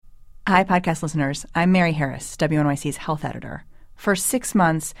Hi, podcast listeners. I'm Mary Harris, WNYC's health editor. For 6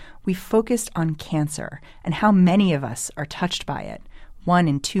 months, we focused on cancer and how many of us are touched by it. 1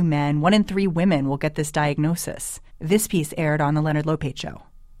 in 2 men, 1 in 3 women will get this diagnosis. This piece aired on The Leonard Lopate Show.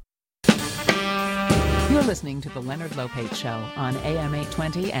 You're listening to The Leonard Lopate Show on AM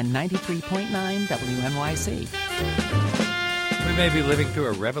 820 and 93.9 WNYC. We may be living through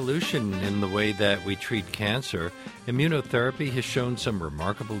a revolution in the way that we treat cancer. Immunotherapy has shown some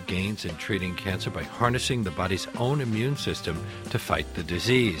remarkable gains in treating cancer by harnessing the body's own immune system to fight the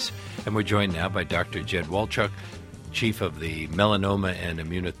disease. And we're joined now by Dr. Jed Wolchuk, Chief of the Melanoma and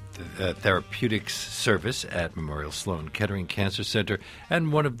Immunotherapeutics Service at Memorial Sloan Kettering Cancer Center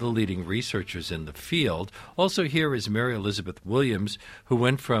and one of the leading researchers in the field. Also here is Mary Elizabeth Williams, who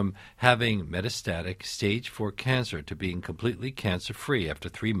went from having metastatic stage 4 cancer to being completely cancer-free after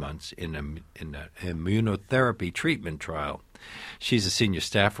 3 months in an immunotherapy treatment trial. She's a senior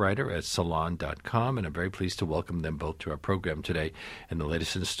staff writer at Salon.com, and I'm very pleased to welcome them both to our program today in the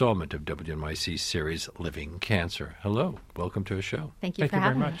latest installment of WNYC's series, Living Cancer. Hello. Welcome to our show. Thank you for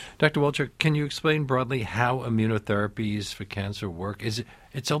having me. Dr. Wolchuk, can you explain broadly how immunotherapies for cancer work?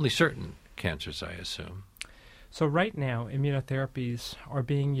 It's only certain cancers, I assume. So right now, immunotherapies are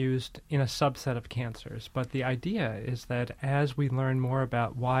being used in a subset of cancers, but the idea is that as we learn more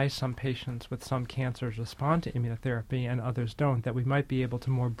about why some patients with some cancers respond to immunotherapy and others don't, that we might be able to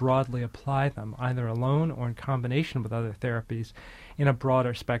more broadly apply them, either alone or in combination with other therapies, in a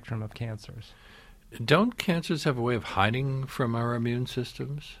broader spectrum of cancers. Don't cancers have a way of hiding from our immune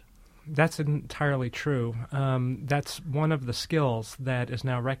systems? That's entirely true. That's one of the skills that is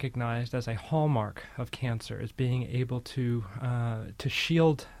now recognized as a hallmark of cancer, is being able to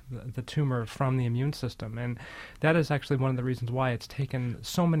shield the tumor from the immune system. And that is actually one of the reasons why it's taken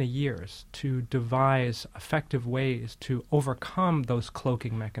so many years to devise effective ways to overcome those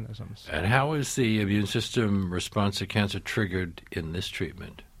cloaking mechanisms. And how is the immune system response to cancer triggered in this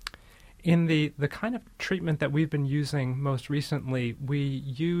treatment? In the kind of treatment that we've been using most recently, we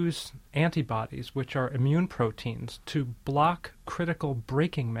use antibodies, which are immune proteins, to block critical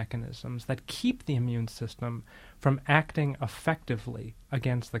braking mechanisms that keep the immune system from acting effectively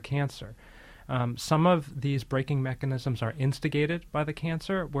against the cancer. Some of these braking mechanisms are instigated by the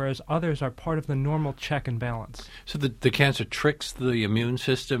cancer, whereas others are part of the normal check and balance. So the cancer tricks the immune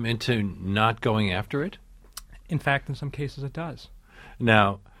system into not going after it? In fact, in some cases it does.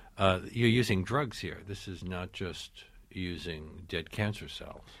 Now, you're using drugs here. This is not just using dead cancer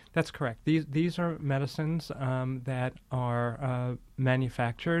cells. That's correct. These are medicines that are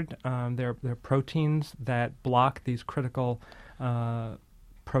manufactured. They're proteins that block these critical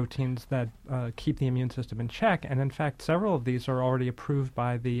proteins that keep the immune system in check. And in fact, several of these are already approved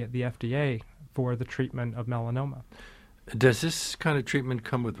by the FDA for the treatment of melanoma. Does this kind of treatment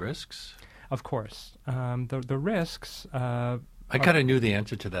come with risks? Of course. The risks... I kind of knew the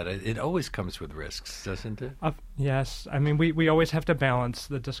answer to that. It always comes with risks, doesn't it? Yes. I mean, we always have to balance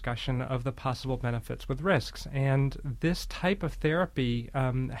the discussion of the possible benefits with risks. And this type of therapy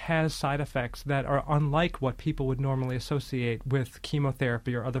has side effects that are unlike what people would normally associate with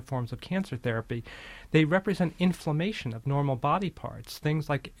chemotherapy or other forms of cancer therapy. They represent inflammation of normal body parts, things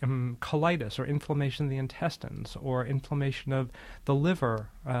like colitis or inflammation of the intestines or inflammation of the liver,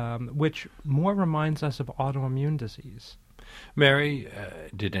 which more reminds us of autoimmune disease. Mary,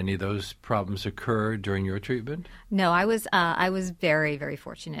 did any of those problems occur during your treatment? No, I was very, very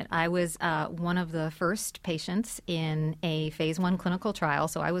fortunate. I was one of the first patients in a phase 1 clinical trial,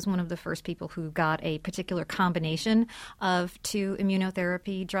 so I was one of the first people who got a particular combination of 2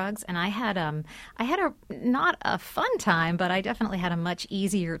 immunotherapy drugs, and I had not a fun time, but I definitely had a much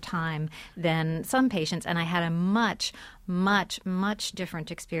easier time than some patients, and I had a much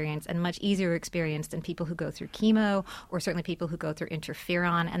different experience and much easier experience than people who go through chemo or certainly people who go through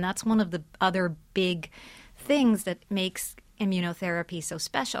interferon. And that's one of the other big things that makes immunotherapy so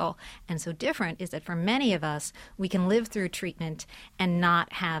special and so different, is that for many of us, we can live through treatment and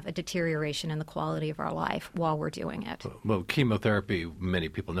not have a deterioration in the quality of our life while we're doing it. Well, chemotherapy, many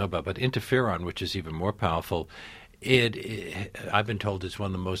people know about, but interferon, which is even more powerful, I've been told it's one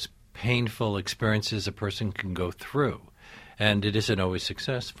of the most painful experiences a person can go through. And it isn't always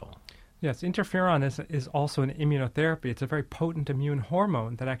successful. Yes, interferon is also an immunotherapy. It's a very potent immune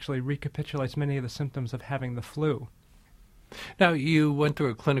hormone that actually recapitulates many of the symptoms of having the flu. Now, you went through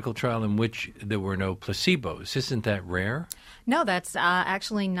a clinical trial in which there were no placebos. Isn't that rare? No, that's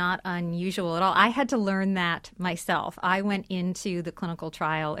actually not unusual at all. I had to learn that myself. I went into the clinical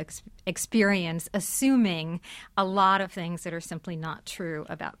trial experience assuming a lot of things that are simply not true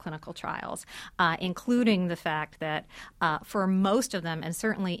about clinical trials, including the fact that for most of them, and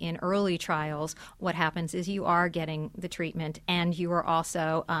certainly in early trials, what happens is you are getting the treatment, and you are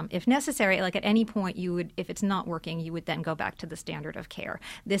also, if necessary, like at any point you would, if it's not working, you would then go back to the standard of care.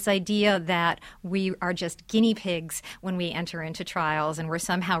 This idea that we are just guinea pigs when we enter into trials and we're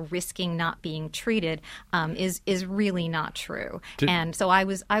somehow risking not being treated is really not true. And so I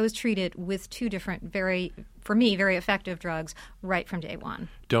was treated with two different, for me, very effective drugs right from day one.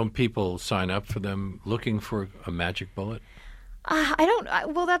 Don't people sign up for them looking for a magic bullet?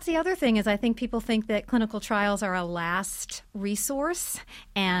 Well, that's the other thing is I think people think that clinical trials are a last resource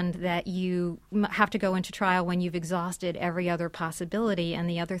and that you have to go into trial when you've exhausted every other possibility. And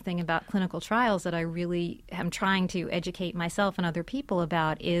the other thing about clinical trials that I really am trying to educate myself and other people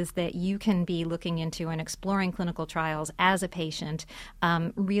about is that you can be looking into and exploring clinical trials as a patient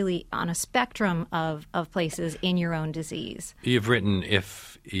really on a spectrum of places in your own disease. You've written,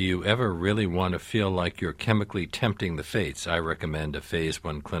 if you ever really want to feel like you're chemically tempting the fates, I recommend a phase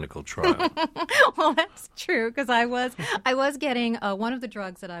 1 clinical trial. Well, that's true because I was getting one of the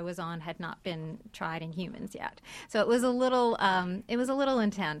drugs that I was on had not been tried in humans yet, so it was a little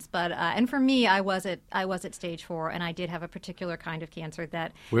intense. But and for me, I was at stage 4, and I did have a particular kind of cancer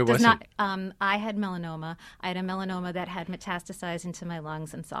that I had melanoma. I had a melanoma that had metastasized into my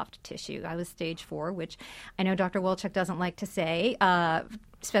lungs and soft tissue. I was stage 4, which I know Dr. Wolchuk doesn't like to say.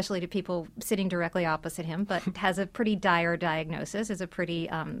 Especially to people sitting directly opposite him, but has a pretty dire diagnosis, is a pretty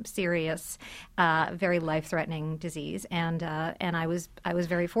serious, very life-threatening disease. And I was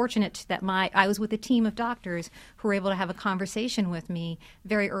very fortunate that I was with a team of doctors who were able to have a conversation with me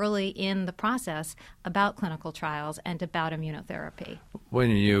very early in the process about clinical trials and about immunotherapy.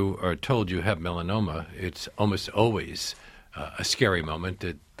 When you are told you have melanoma, it's almost always a scary moment.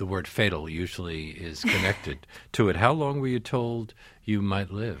 The word fatal usually is connected to it. How long were you told you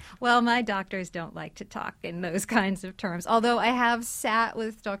might live? Well, my doctors don't like to talk in those kinds of terms, although I have sat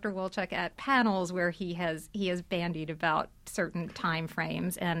with Dr. Wolchuk at panels where he has bandied about certain time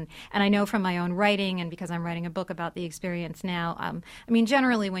frames. And I know from my own writing, and because I'm writing a book about the experience now, I mean,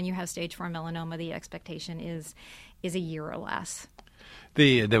 generally when you have stage 4 melanoma, the expectation is a year or less.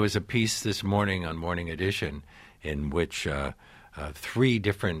 There was a piece this morning on Morning Edition in which 3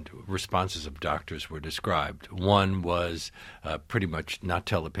 different responses of doctors were described. One was pretty much not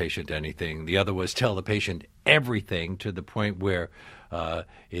tell the patient anything. The other was tell the patient everything to the point where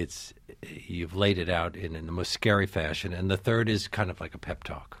you've laid it out in the most scary fashion. And the third is kind of like a pep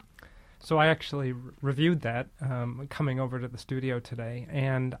talk. So I actually reviewed that coming over to the studio today,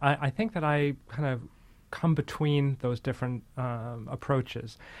 and I think that I kind of come between those different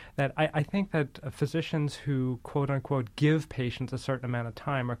approaches. That I think that physicians who, quote unquote, give patients a certain amount of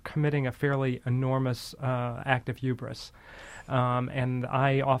time are committing a fairly enormous act of hubris. And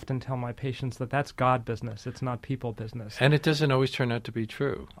I often tell my patients that that's God business. It's not people business. And it doesn't always turn out to be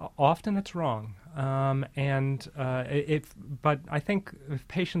true. Often it's wrong. But I think if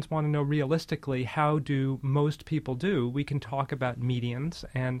patients want to know realistically how do most people do, we can talk about medians,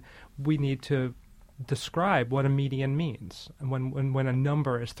 and we need to describe what a median means when a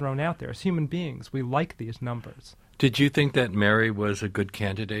number is thrown out there. As human beings, we like these numbers. Did you think that Mary was a good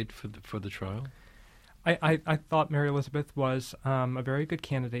candidate for the trial? I thought Mary Elizabeth was a very good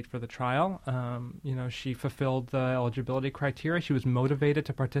candidate for the trial. She fulfilled the eligibility criteria. She was motivated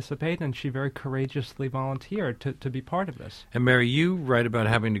to participate, and she very courageously volunteered to be part of this. And Mary, you write about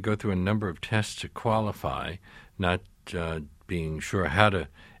having to go through a number of tests to qualify, not being sure how to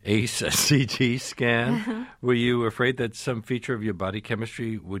ace a CT scan. Were you afraid that some feature of your body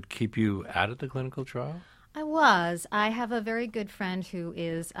chemistry would keep you out of the clinical trial? I was. I have a very good friend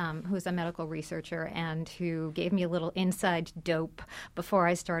who's a medical researcher and who gave me a little inside dope before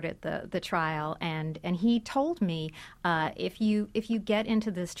I started the trial. And he told me if you get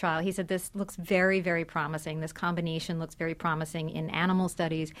into this trial, he said this looks very, very promising. This combination looks very promising in animal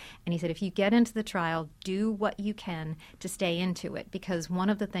studies. And he said if you get into the trial, do what you can to stay into it, because one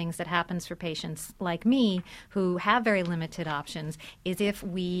of the things that happens for patients like me who have very limited options is if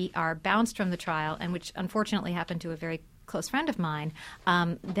we are bounced from the trial, and which unfortunately happened to a very close friend of mine,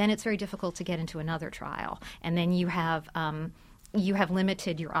 then it's very difficult to get into another trial, and then you have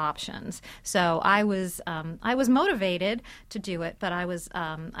limited your options. So I was motivated to do it, but I was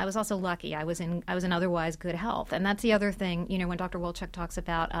also lucky. I was in otherwise good health, and that's the other thing. When Dr. Wolchuk talks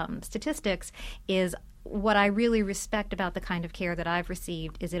about statistics, is what I really respect about the kind of care that I've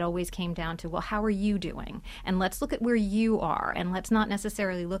received is it always came down to, well, how are you doing? And let's look at where you are, and let's not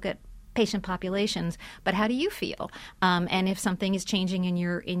necessarily look at patient populations, but how do you feel? And if something is changing in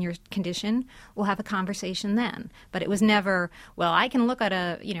your condition, we'll have a conversation then. But it was never, well, I can look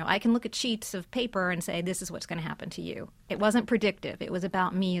at sheets of paper and say this is what's going to happen to you. It wasn't predictive. It was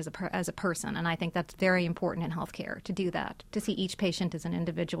about me as a person, and I think that's very important in healthcare to do that, to see each patient as an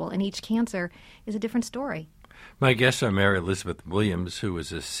individual, and each cancer is a different story. My guests are Mary Elizabeth Williams, who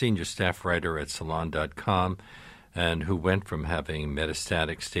is a senior staff writer at Salon.com, and who went from having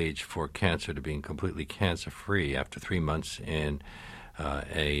metastatic stage 4 cancer to being completely cancer-free after 3 months in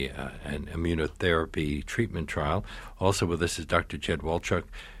an immunotherapy treatment trial. Also with us is Dr. Jed Wolchuk,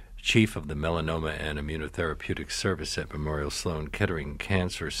 Chief of the Melanoma and Immunotherapeutic Service at Memorial Sloan Kettering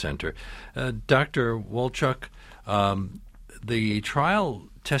Cancer Center. Dr. Wolchuk, the trial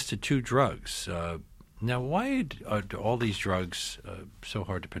tested 2 drugs. Now, why are all these drugs so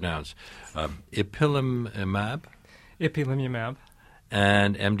hard to pronounce? Ipilimumab? Ipilimumab.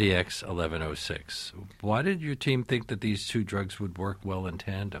 And MDX-1106. Why did your team think that these 2 drugs would work well in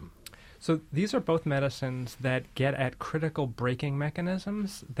tandem? So these are both medicines that get at critical braking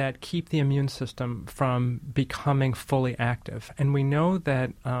mechanisms that keep the immune system from becoming fully active. And we know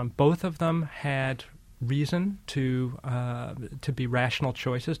that both of them had reason to be rational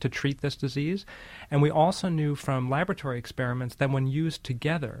choices to treat this disease. And we also knew from laboratory experiments that when used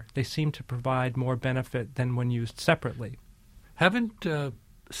together, they seem to provide more benefit than when used separately. Haven't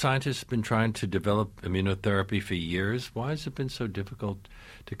scientists been trying to develop immunotherapy for years? Why has it been so difficult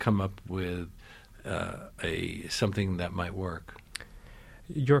to come up with something that might work?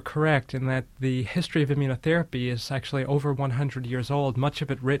 You're correct in that the history of immunotherapy is actually over 100 years old, much of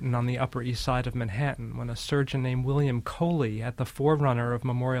it written on the Upper East Side of Manhattan, when a surgeon named William Coley, at the forerunner of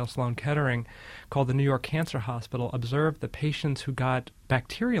Memorial Sloan Kettering, called the New York Cancer Hospital, observed that patients who got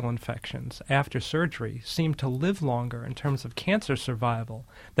bacterial infections after surgery seemed to live longer in terms of cancer survival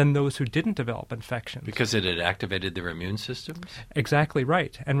than those who didn't develop infections. Because it had activated their immune systems? Exactly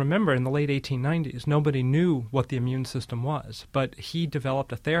right. And remember, in the late 1890s, nobody knew what the immune system was, but he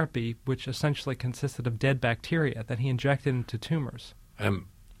developed a therapy which essentially consisted of dead bacteria that he injected into tumors.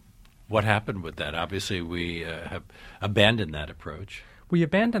 What happened with that? Obviously, we have abandoned that approach. We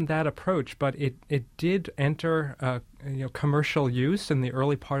abandoned that approach, but it did enter commercial use in the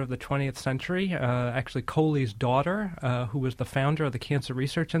early part of the 20th century. Actually, Coley's daughter, who was the founder of the Cancer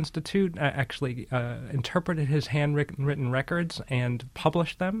Research Institute, actually interpreted his handwritten records and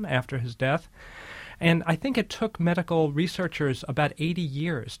published them after his death. And I think it took medical researchers about 80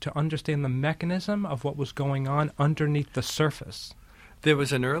 years to understand the mechanism of what was going on underneath the surface. There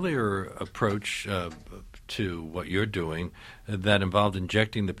was an earlier approach to what you're doing that involved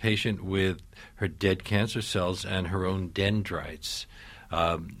injecting the patient with her dead cancer cells and her own dendrites.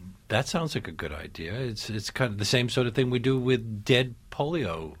 That sounds like a good idea. It's kind of the same sort of thing we do with dead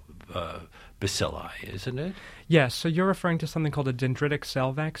polio bacilli, isn't it? Yes, so you're referring to something called a dendritic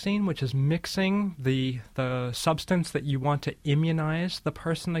cell vaccine, which is mixing the substance that you want to immunize the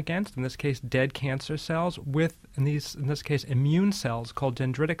person against, in this case dead cancer cells, with, in this case, immune cells called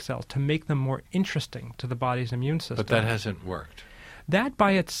dendritic cells to make them more interesting to the body's immune system. But that hasn't worked. That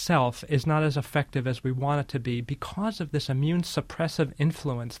by itself is not as effective as we want it to be because of this immune suppressive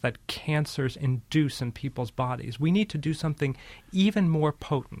influence that cancers induce in people's bodies. We need to do something even more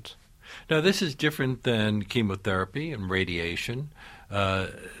potent. Now, this is different than chemotherapy and radiation.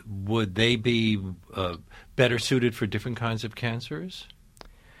 Would they be better suited for different kinds of cancers?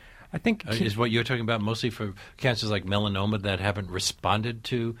 I think is what you're talking about mostly for cancers like melanoma that haven't responded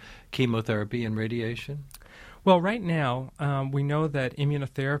to chemotherapy and radiation? Well, right now, we know that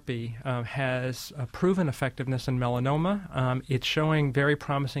immunotherapy has proven effectiveness in melanoma. It's showing very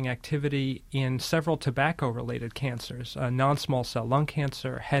promising activity in several tobacco-related cancers, non-small cell lung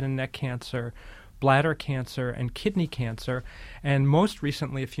cancer, head and neck cancer, bladder cancer, and kidney cancer. And most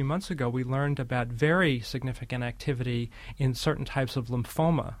recently, a few months ago, we learned about very significant activity in certain types of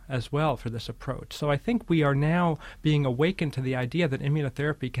lymphoma as well for this approach. So I think we are now being awakened to the idea that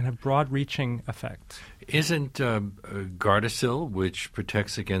immunotherapy can have broad-reaching effects. Isn't Gardasil, which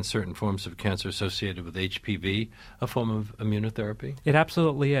protects against certain forms of cancer associated with HPV, a form of immunotherapy? It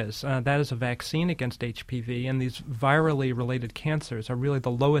absolutely is. That is a vaccine against HPV, and these virally related cancers are really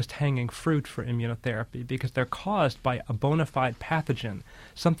the lowest hanging fruit for immunotherapy because they're caused by a bona fide pathogen,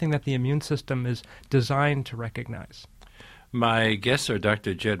 something that the immune system is designed to recognize. My guests are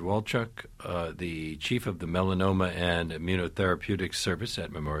Dr. Jed Wolchuk, the Chief of the Melanoma and Immunotherapeutic Service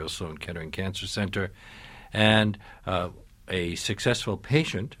at Memorial Sloan Kettering Cancer Center, and a successful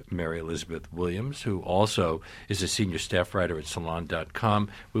patient, Mary Elizabeth Williams, who also is a senior staff writer at Salon.com.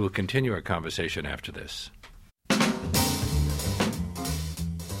 We will continue our conversation after this.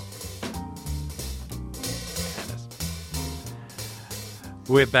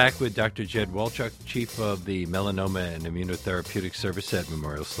 We're back with Dr. Jed Wolchuk, Chief of the Melanoma and Immunotherapeutic Service at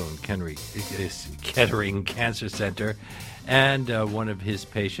Memorial Sloan Kettering Cancer Center, and one of his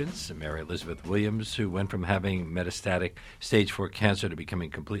patients, Mary Elizabeth Williams, who went from having metastatic stage 4 cancer to becoming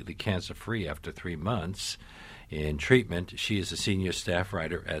completely cancer-free after 3 months in treatment. She is a senior staff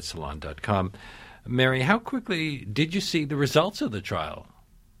writer at Salon.com. Mary, how quickly did you see the results of the trial?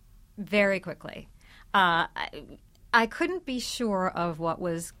 Very quickly. I couldn't be sure of what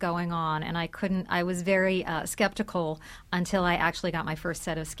was going on, and I was very skeptical until I actually got my first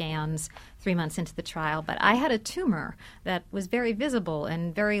set of scans 3 months into the trial. But I had a tumor that was very visible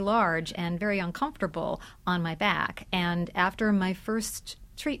and very large and very uncomfortable on my back. And after my first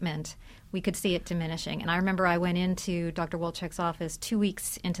treatment, we could see it diminishing. And I remember I went into Dr. Wolchuk's office 2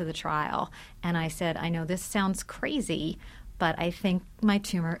 weeks into the trial, and I said, I know this sounds crazy, but I think my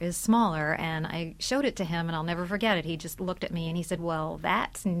tumor is smaller. And I showed it to him, and I'll never forget it. He just looked at me and he said, well,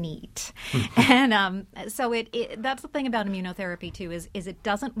 that's neat. And so that's the thing about immunotherapy, too, is it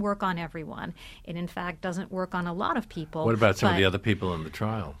doesn't work on everyone. It, in fact, doesn't work on a lot of people. What about some of the other people in the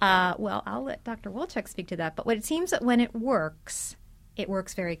trial? Well, I'll let Dr. Wolchuk speak to that. But it seems that when it works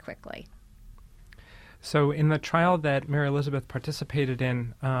very quickly. So in the trial that Mary Elizabeth participated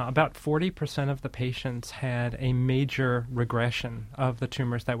in, about 40% of the patients had a major regression of the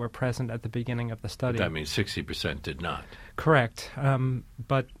tumors that were present at the beginning of the study. That means 60% did not. Correct.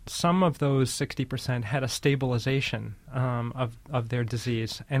 But some of those 60% had a stabilization of their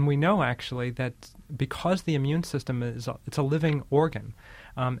disease. And we know, actually, that because the immune system it's a living organ,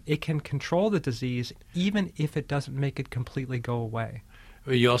 it can control the disease even if it doesn't make it completely go away.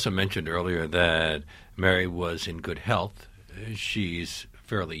 You also mentioned earlier that Mary was in good health. She's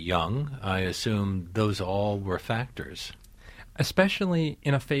fairly young. I assume those all were factors. Especially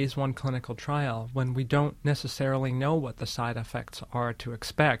in a phase 1 clinical trial, when we don't necessarily know what the side effects are to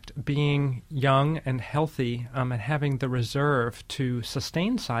expect, being young and healthy and having the reserve to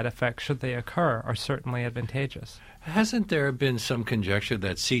sustain side effects should they occur are certainly advantageous. Hasn't there been some conjecture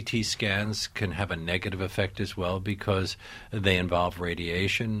that CT scans can have a negative effect as well because they involve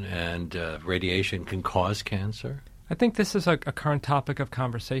radiation, and radiation can cause cancer? I think this is a current topic of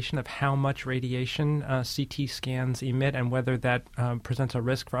conversation of how much radiation CT scans emit and whether that presents a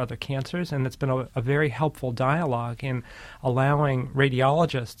risk for other cancers. And it's been a very helpful dialogue in allowing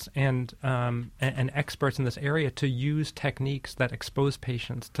radiologists and experts in this area to use techniques that expose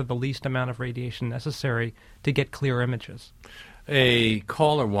patients to the least amount of radiation necessary to get clear images. A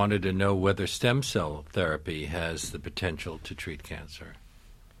caller wanted to know whether stem cell therapy has the potential to treat cancer.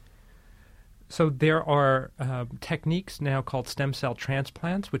 So there are techniques now called stem cell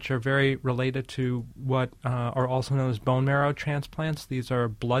transplants, which are very related to what are also known as bone marrow transplants. These are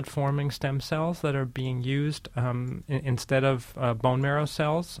blood-forming stem cells that are being used instead of bone marrow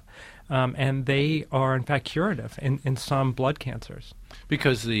cells, and they are, in fact, curative in some blood cancers.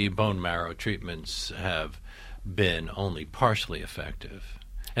 Because the bone marrow treatments have been only partially effective,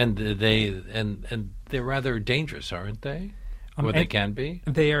 and they're rather dangerous, aren't they? Or they can be?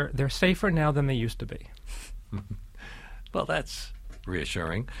 They're safer now than they used to be. Well, that's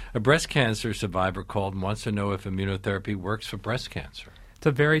reassuring. A breast cancer survivor called and wants to know if immunotherapy works for breast cancer. It's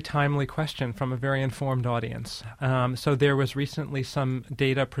a very timely question from a very informed audience. So there was recently some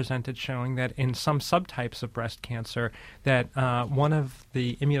data presented showing that in some subtypes of breast cancer that one of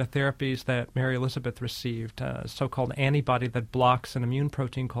the immunotherapies that Mary Elizabeth received, a so-called antibody that blocks an immune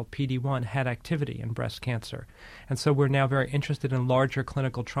protein called PD-1, had activity in breast cancer. And so we're now very interested in larger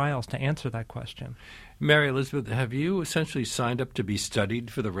clinical trials to answer that question. Mary Elizabeth, have you essentially signed up to be studied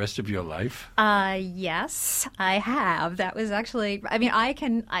for the rest of your life? Yes, I have. That was actually, I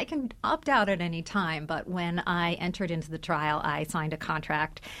can opt out at any time, but when I entered into the trial, I signed a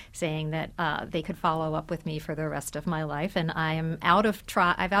contract saying that they could follow up with me for the rest of my life, and I'm out of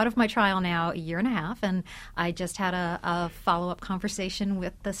my trial now a year and a half, and I just had a follow-up conversation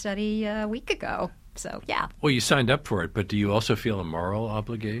with the study a week ago. So, yeah. Well, you signed up for it, but do you also feel a moral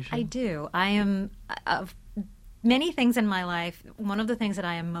obligation? I do. I am, of many things in my life, one of the things that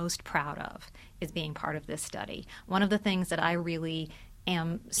I am most proud of is being part of this study. One of the things that I really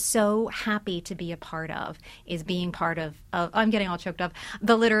am so happy to be a part of is being part of I'm getting all choked up,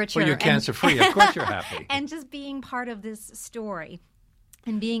 the literature. Well, you're cancer-free. Of course you're happy. And just being part of this story.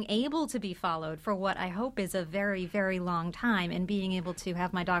 And being able to be followed for what I hope is a very, very long time, and being able to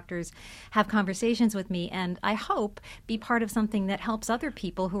have my doctors have conversations with me, and I hope be part of something that helps other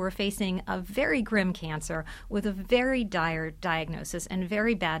people who are facing a very grim cancer with a very dire diagnosis and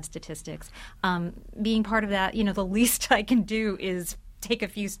very bad statistics. Being part of that, the least I can do is take a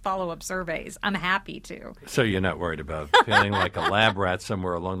few follow-up surveys. I'm happy to. So you're not worried about feeling like a lab rat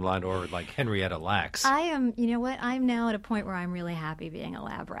somewhere along the line, or like Henrietta Lacks? I am, you know what, I'm now at a point where I'm really happy being a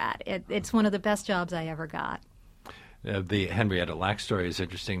lab rat. It's one of the best jobs I ever got. The Henrietta Lacks story is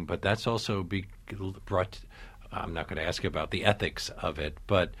interesting, but that's also brought. I'm not going to ask you about the ethics of it,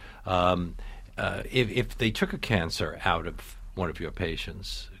 but if they took a cancer out of one of your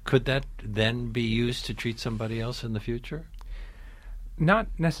patients, could that then be used to treat somebody else in the future? Not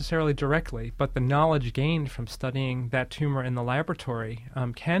necessarily directly, but the knowledge gained from studying that tumor in the laboratory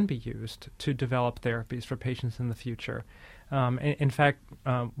can be used to develop therapies for patients in the future. In fact,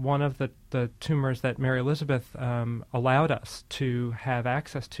 one of the tumors that Mary Elizabeth allowed us to have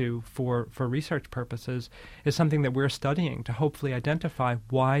access to for research purposes is something that we're studying to hopefully identify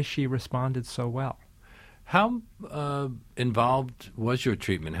why she responded so well. How involved was your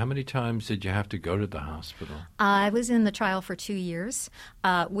treatment? How many times did you have to go to the hospital? I was in the trial for 2 years,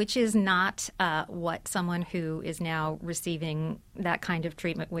 which is not what someone who is now receiving that kind of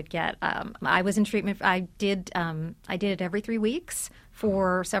treatment would get. I was in treatment. I did it every 3 weeks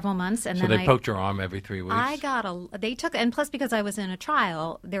for several months, and so then they poked your arm every 3 weeks. And plus because I was in a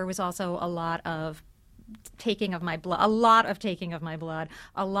trial, there was also a lot of taking of my blood, a lot of taking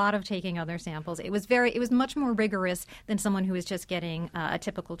other samples. It was much more rigorous than someone who is just getting a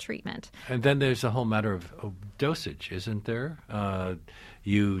typical treatment. And then there's a whole matter of dosage, isn't there?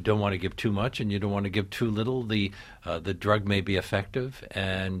 You don't want to give too much, and you don't want to give too little. The drug may be effective,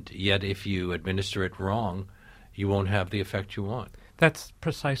 and yet if you administer it wrong, you won't have the effect you want. That's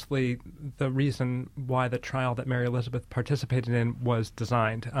precisely the reason why the trial that Mary Elizabeth participated in was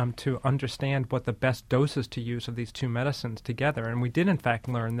designed, to understand what the best doses to use of these two medicines together. And we did, in fact,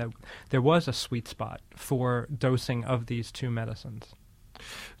 learn that there was a sweet spot for dosing of these two medicines.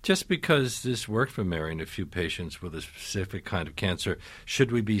 Just because this worked for Mary in a few patients with a specific kind of cancer,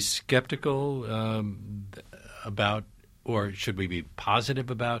 should we be skeptical about, or should we be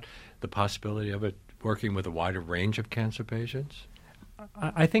positive about the possibility of it working with a wider range of cancer patients?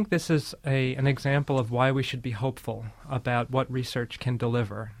 I think this is an example of why we should be hopeful about what research can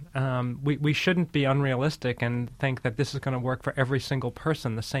deliver. We shouldn't be unrealistic and think that this is going to work for every single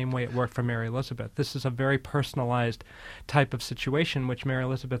person the same way it worked for Mary Elizabeth. This is a very personalized type of situation, which Mary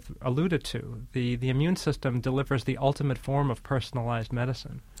Elizabeth alluded to. The immune system delivers the ultimate form of personalized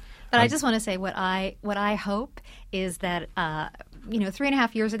medicine. But I just want to say what I hope is that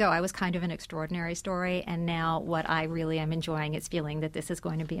 3.5 years ago I was kind of an extraordinary story, and now what I really am enjoying is feeling that this is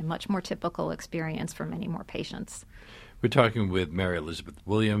going to be a much more typical experience for many more patients. We're talking with Mary Elizabeth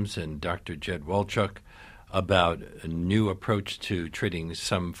Williams and Dr. Jed Wolchuk about a new approach to treating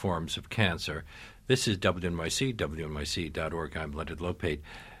some forms of cancer. This is WNYC, WNYC.org. I'm Leonard Lopate.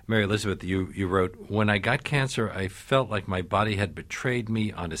 Mary Elizabeth, you wrote, "When I got cancer, I felt like my body had betrayed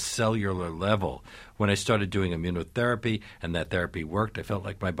me on a cellular level. When I started doing immunotherapy and that therapy worked, I felt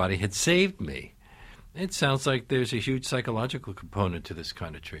like my body had saved me." It sounds like there's a huge psychological component to this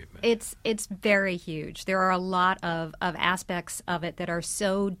kind of treatment. It's very huge. There are a lot of aspects of it that are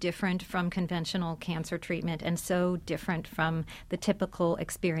so different from conventional cancer treatment and so different from the typical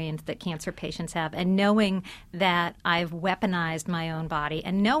experience that cancer patients have. And knowing that I've weaponized my own body,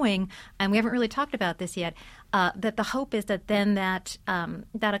 and knowing, and we haven't really talked about this yet, that the hope is that then that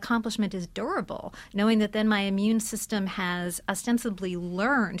accomplishment is durable, knowing that then my immune system has ostensibly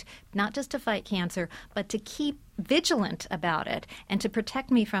learned not just to fight cancer, but to keep vigilant about it and to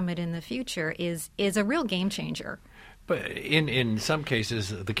protect me from it in the future is a real game changer. But in some cases,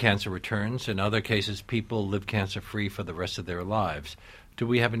 the cancer returns. In other cases, people live cancer-free for the rest of their lives. Do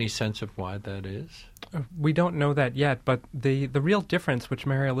we have any sense of why that is? We don't know that yet, but the real difference, which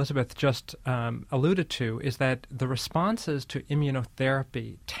Mary Elizabeth just alluded to, is that the responses to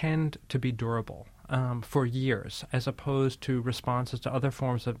immunotherapy tend to be durable for years, as opposed to responses to other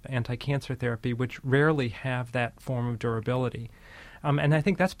forms of anti-cancer therapy, which rarely have that form of durability. And I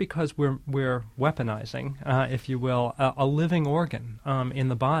think that's because we're weaponizing, if you will, a living organ in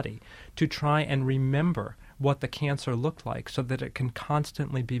the body to try and remember what the cancer looked like so that it can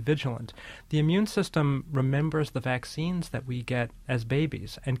constantly be vigilant. The immune system remembers the vaccines that we get as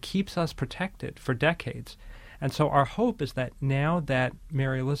babies and keeps us protected for decades. And so our hope is that now that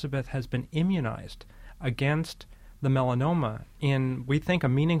Mary Elizabeth has been immunized against the melanoma in, we think, a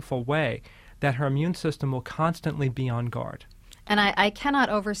meaningful way, that her immune system will constantly be on guard. And I cannot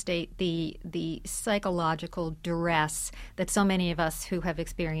overstate the psychological duress that so many of us who have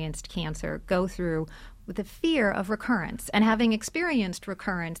experienced cancer go through with the fear of recurrence. And having experienced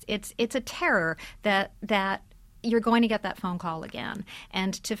recurrence, it's a terror that you're going to get that phone call again.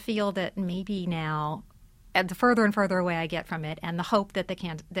 And to feel that maybe now the further and further away I get from it, and the hope that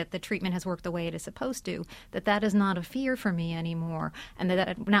the treatment has worked the way it is supposed to, that is not a fear for me anymore, and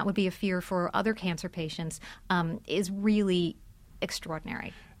that would be a fear for other cancer patients, is really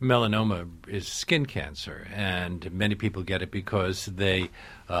extraordinary. Melanoma is skin cancer, and many people get it because they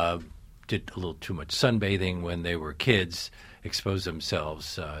did a little too much sunbathing when they were kids, exposed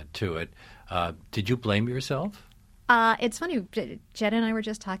themselves to it. Did you blame yourself? It's funny, Jed and I were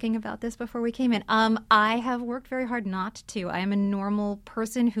just talking about this before we came in. I have worked very hard not to. I am a normal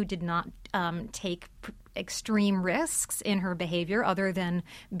person who did not take extreme risks in her behavior other than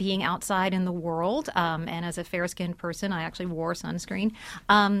being outside in the world. And as a fair-skinned person, I actually wore sunscreen.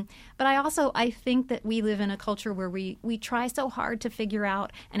 But I think that we live in a culture where we try so hard to figure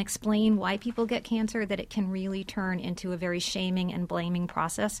out and explain why people get cancer that it can really turn into a very shaming and blaming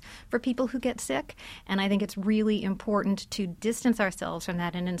process for people who get sick. And I think it's really important to distance ourselves from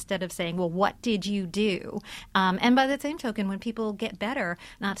that, and instead of saying, well, what did you do? And by the same token, when people get better,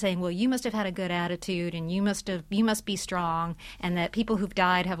 not saying, well, you must have had a good attitude and you must be strong, and that people who've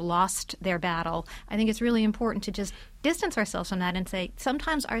died have lost their battle. I think it's really important to just distance ourselves from that and say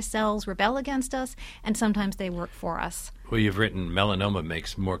sometimes our cells rebel against us and sometimes they work for us. Well, you've written melanoma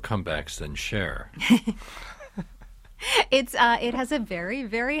makes more comebacks than Cher. It has a very,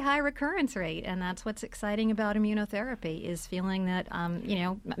 very high recurrence rate, and that's what's exciting about immunotherapy, is feeling that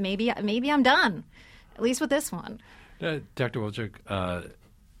maybe I'm done, at least with this one. Dr. Wojcik,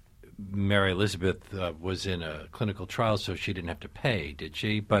 Mary Elizabeth was in a clinical trial, so she didn't have to pay, did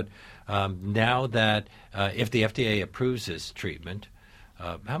she? But now that if the FDA approves this treatment,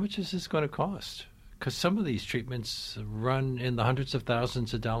 how much is this going to cost? Because some of these treatments run in the hundreds of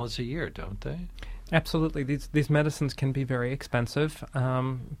thousands of dollars a year, don't they? Absolutely. These medicines can be very expensive.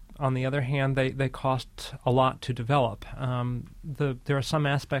 On the other hand, they cost a lot to develop. There are some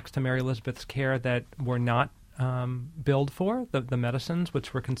aspects to Mary Elizabeth's care that were not billed for, the medicines,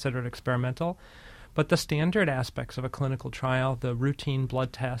 which were considered experimental. But the standard aspects of a clinical trial, the routine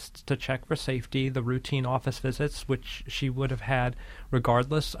blood tests to check for safety, the routine office visits, which she would have had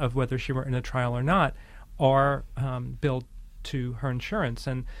regardless of whether she were in a trial or not, are billed to her insurance.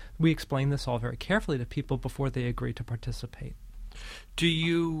 And we explain this all very carefully to people before they agree to participate. Do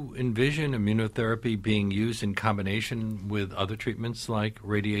you envision immunotherapy being used in combination with other treatments like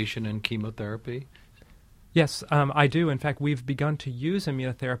radiation and chemotherapy? Yes, I do. In fact, we've begun to use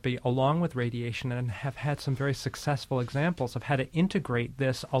immunotherapy along with radiation and have had some very successful examples of how to integrate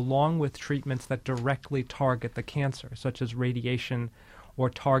this along with treatments that directly target the cancer, such as radiation or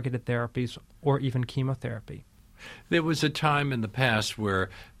targeted therapies or even chemotherapy. There was a time in the past where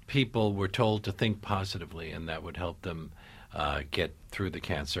people were told to think positively, and that would help them get through the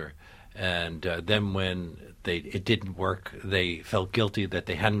cancer. And then when it didn't work, they felt guilty that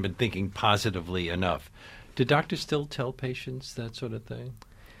they hadn't been thinking positively enough. Do doctors still tell patients that sort of thing?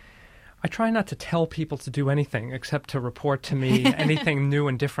 I try not to tell people to do anything except to report to me anything new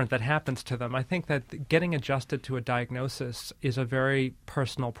and different that happens to them. I think that getting adjusted to a diagnosis is a very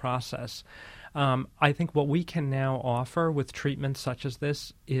personal process. I think what we can now offer with treatments such as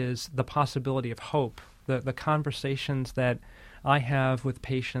this is the possibility of hope. The conversations that I have with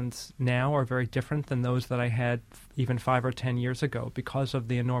patients now are very different than those that I had even 5 or 10 years ago because of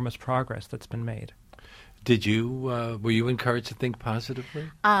the enormous progress that's been made. Were you encouraged to think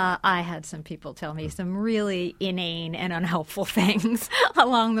positively? I had some people tell me some really inane and unhelpful things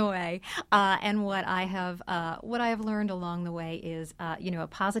along the way. And what I have learned along the way is, a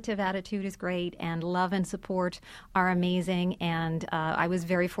positive attitude is great, and love and support are amazing. And I was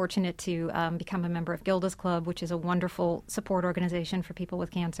very fortunate to become a member of Gilda's Club, which is a wonderful support organization for people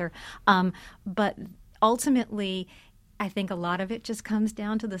with cancer. But ultimately, I think a lot of it just comes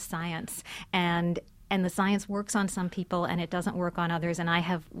down to the science. And the science works on some people and it doesn't work on others. And I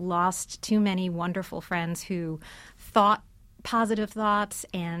have lost too many wonderful friends who thought positive thoughts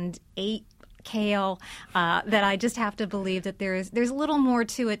and ate kale that I just have to believe that there's a little more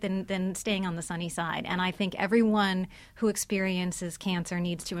to it than staying on the sunny side. And I think everyone who experiences cancer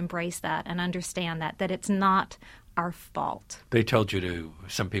needs to embrace that and understand that it's not our fault.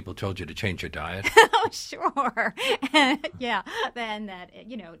 Some people told you to change your diet? Oh, sure. Yeah. Then that,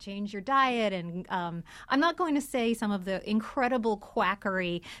 change your diet. And I'm not going to say some of the incredible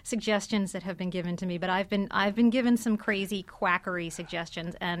quackery suggestions that have been given to me, but I've been given some crazy quackery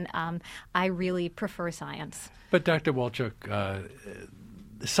suggestions, and I really prefer science. But Dr. Wojcik,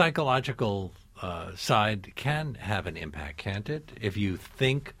 the psychological side can have an impact, can't it? If you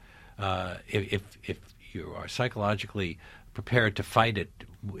think, if you are psychologically prepared to fight it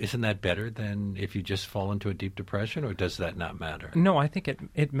isn't that better than if you just fall into a deep depression, or does that not matter? No, I think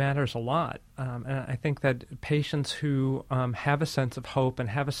it matters a lot. And I think that patients who have a sense of hope and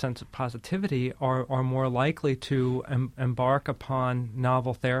have a sense of positivity are more likely to embark upon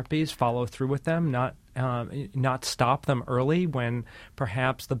novel therapies, follow through with them, not stop them early when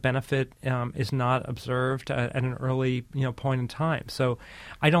perhaps the benefit is not observed at an early point in time. So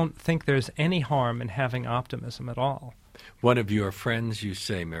I don't think there's any harm in having optimism at all. One of your friends, you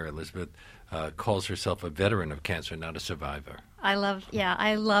say, Mary Elizabeth, calls herself a veteran of cancer, not a survivor. I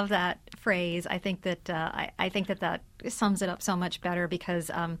love that phrase. I think that that sums it up so much better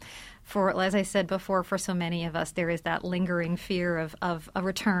because, as I said before, for so many of us, there is that lingering fear of a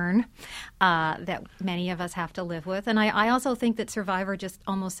return that many of us have to live with. And I also think that survivor just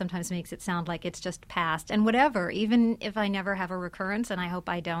almost sometimes makes it sound like it's just past. And whatever, even if I never have a recurrence, and I hope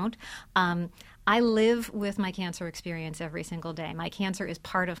I don't, I live with my cancer experience every single day. My cancer is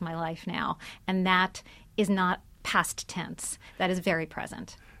part of my life now, and that is not past tense. That is very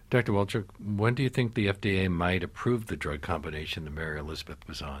present. Dr. Walchuk, when do you think the FDA might approve the drug combination that Mary Elizabeth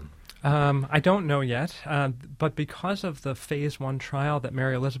was on? I don't know yet, but because of the phase 1 trial that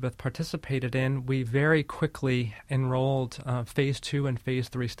Mary Elizabeth participated in, we very quickly enrolled phase 2 and phase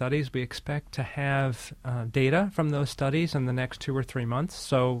 3 studies. We expect to have data from those studies in the next 2 or 3 months,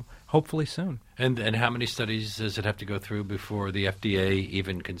 so hopefully soon. And how many studies does it have to go through before the FDA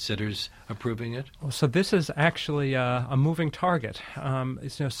even considers approving it? Well, so this is actually a moving target.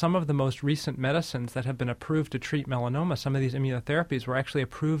 Some of the most recent medicines that have been approved to treat melanoma, some of these immunotherapies were actually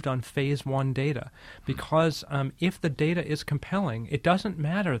approved on phase 1 data because if the data is compelling, it doesn't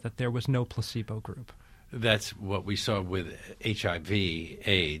matter that there was no placebo group. That's what we saw with HIV,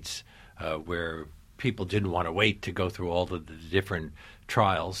 AIDS, where people didn't want to wait to go through all the different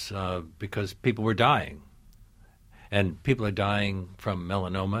trials because people were dying. And people are dying from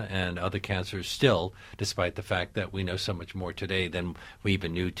melanoma and other cancers still, despite the fact that we know so much more today than we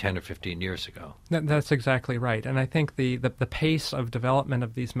even knew 10 or 15 years ago. That's exactly right. And I think the pace of development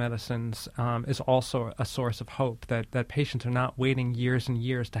of these medicines is also a source of hope, that patients are not waiting years and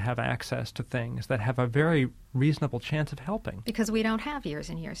years to have access to things that have a very reasonable chance of helping. Because we don't have years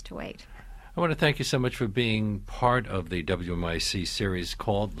and years to wait. I want to thank you so much for being part of the WNYC series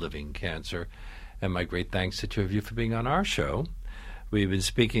called Living Cancer. And my great thanks to two of you for being on our show. We've been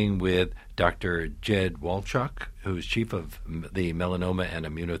speaking with Dr. Jed Walchuk, who's chief of the Melanoma and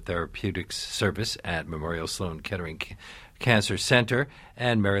Immunotherapeutics Service at Memorial Sloan Kettering Cancer Center,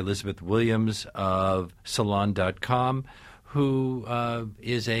 and Mary Elizabeth Williams of Salon.com, who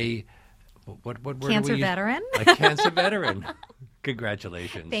is a what cancer veteran? A cancer veteran.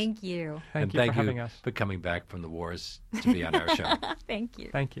 Congratulations. Thank you. Thank you for having us. For coming back from the wars to be on our show. Thank you.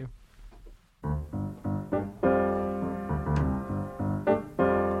 Thank you.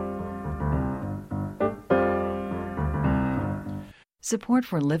 Support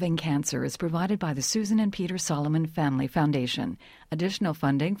for Living Cancer is provided by the Susan and Peter Solomon Family Foundation. Additional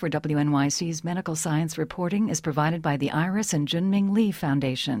funding for WNYC's medical science reporting is provided by the Iris and Junming Lee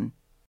Foundation.